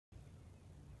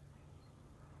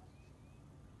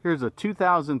Here's a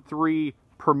 2003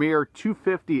 Premier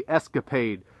 250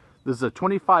 Escapade. This is a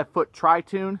 25-foot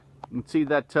tri-tune. You can see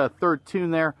that third tune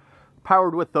there,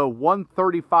 powered with the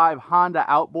 135 Honda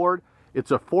outboard. It's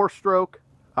a 4-stroke.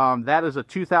 That is a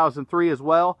 2003 as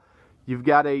well. You've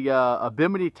got a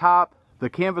Bimini top. The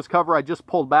canvas cover I just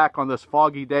pulled back on this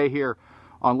foggy day here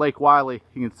on Lake Wylie.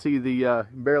 You can see you can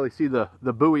barely see the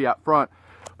buoy up front.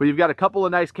 But you've got a couple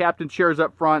of nice captain chairs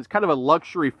up front. It's kind of a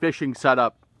luxury fishing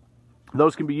setup.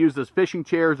 Those can be used as fishing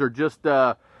chairs or just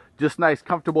nice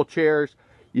comfortable chairs.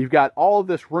 You've got all of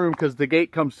this room because the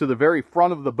gate comes to the very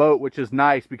front of the boat, which is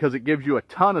nice because it gives you a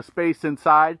ton of space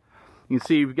inside. You can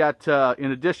see you've got,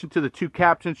 in addition to the 2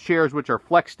 captain's chairs, which are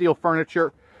flex steel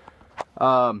furniture.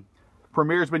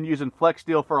 Premier's been using flex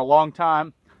steel for a long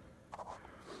time.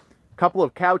 A couple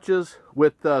of couches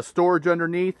with storage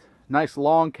underneath. Nice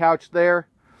long couch there.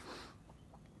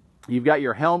 You've got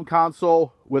your helm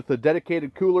console with the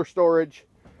dedicated cooler storage.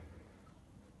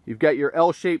 You've got your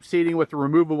L-shaped seating with the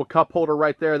removable cup holder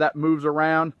right there. That moves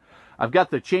around. I've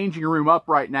got the changing room up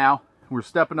right now. We're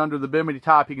stepping under the Bimini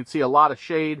top. You can see a lot of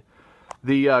shade.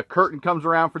 The curtain comes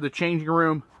around for the changing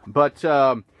room, but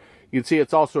you can see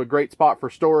it's also a great spot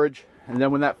for storage. And then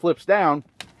when that flips down,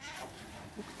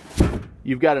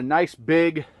 you've got a nice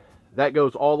big, that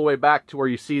goes all the way back to where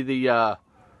you see the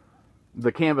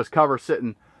canvas cover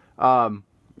sitting.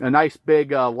 A nice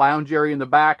big lounge area in the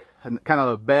back, and kind of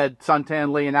a bed,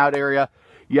 suntan laying out area.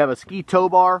 You have a ski tow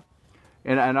bar,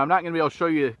 and I'm not going to be able to show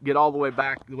you, get all the way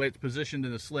back the way it's positioned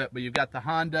in the slip, but you've got the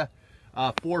Honda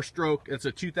 4-stroke. It's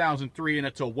a 2003 and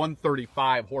it's a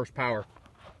 135 horsepower.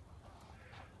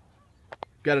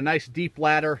 Got a nice deep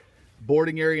ladder,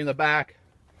 boarding area in the back.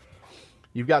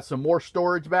 You've got some more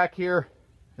storage back here,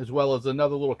 as well as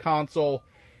another little console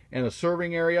and a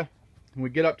serving area. When we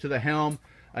get up to the helm,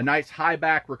 a nice high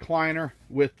back recliner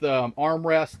with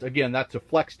armrest. Again, that's a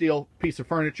flex steel piece of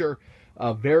furniture.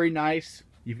 Very nice.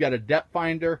 You've got a depth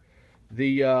finder,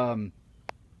 the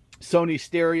Sony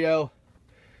stereo,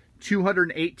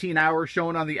 218 hours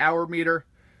shown on the hour meter.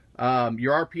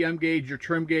 Your RPM gauge, your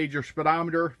trim gauge, your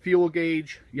speedometer, fuel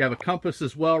gauge. You have a compass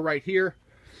as well right here.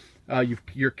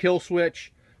 Your kill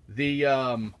switch, the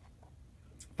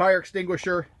fire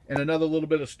extinguisher, and another little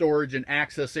bit of storage and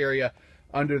access area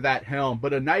under that helm.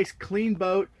 But a nice clean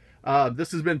boat.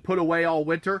 This has been put away all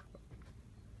winter,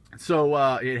 so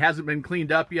it hasn't been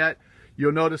cleaned up yet.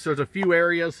 You'll notice there's a few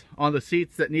areas on the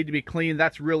seats that need to be cleaned.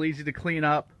 That's real easy to clean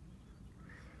up.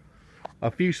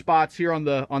 A few spots here on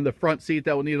the front seat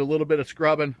that will need a little bit of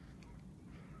scrubbing.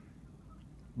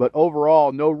 But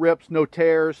overall, no rips, no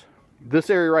tears. This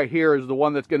area right here is the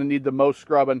one that's going to need the most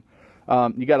scrubbing.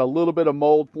 You got a little bit of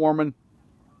mold forming,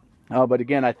 but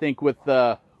again, I think with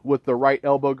the right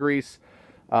elbow grease,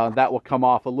 that will come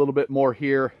off a little bit more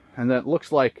here, and then it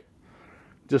looks like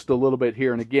just a little bit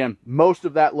here. And again, most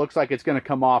of that looks like it's going to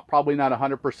come off, probably not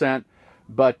 100%,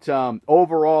 but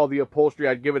overall, the upholstery,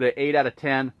 I'd give it an 8 out of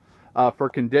 10 for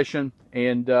condition,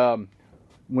 and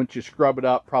once you scrub it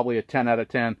up, probably a 10 out of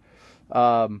 10,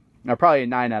 or probably a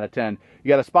 9 out of 10. You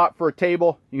got a spot for a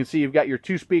table. You can see you've got your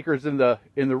 2 speakers in the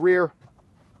rear.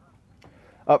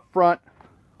 Up front,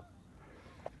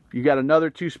 you got another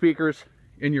 2 speakers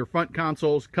in your front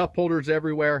consoles, cup holders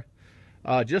everywhere.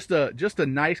 Just a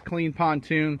nice clean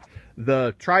pontoon.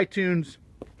 The tri-tunes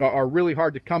are really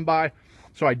hard to come by,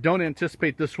 so I don't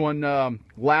anticipate this one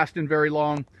lasting very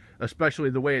long, especially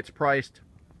the way it's priced.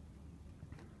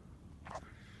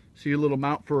 See a little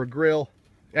mount for a grill.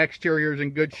 Exterior is in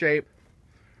good shape.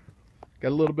 Got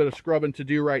a little bit of scrubbing to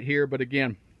do right here, but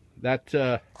again,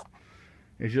 that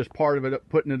is just part of it,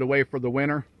 putting it away for the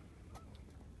winter.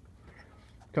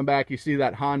 Come back, you see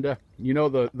that Honda. You know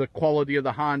the quality of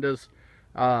the Hondas.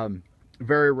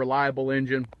 Very reliable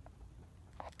engine.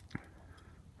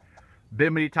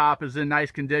 Bimini top is in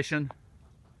nice condition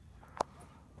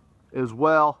as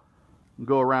well.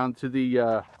 Go around to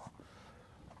the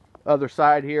other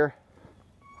side here.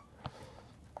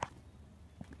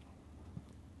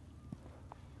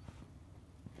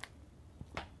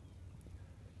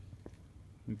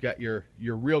 You've got your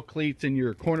real cleats and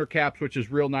your corner caps, which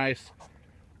is real nice.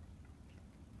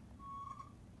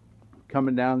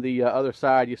 Coming down the other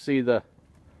side, you see the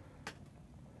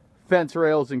fence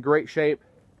rails in great shape.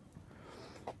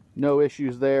 No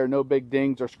issues there, no big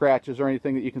dings or scratches or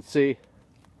anything that you can see.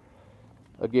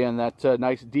 Again, that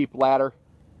nice deep ladder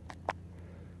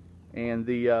and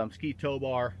the ski tow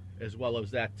bar, as well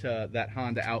as that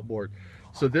Honda outboard.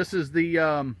 So this is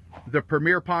the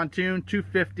Premier Pontoon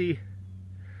 250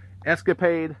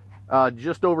 Escapade,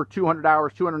 just over 200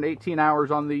 hours, 218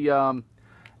 hours on the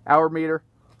hour meter.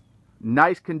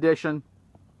 Nice condition.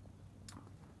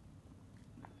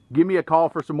 Give me a call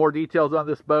for some more details on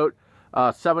this boat.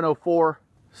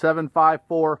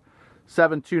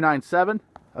 704-754-7297.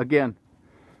 Again,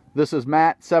 this is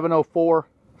Matt,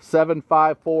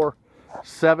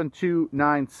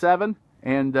 704-754-7297.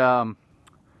 And learn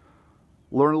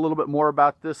a little bit more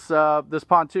about this, this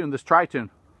pontoon, this Tri-Toon.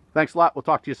 Thanks a lot. We'll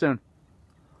talk to you soon.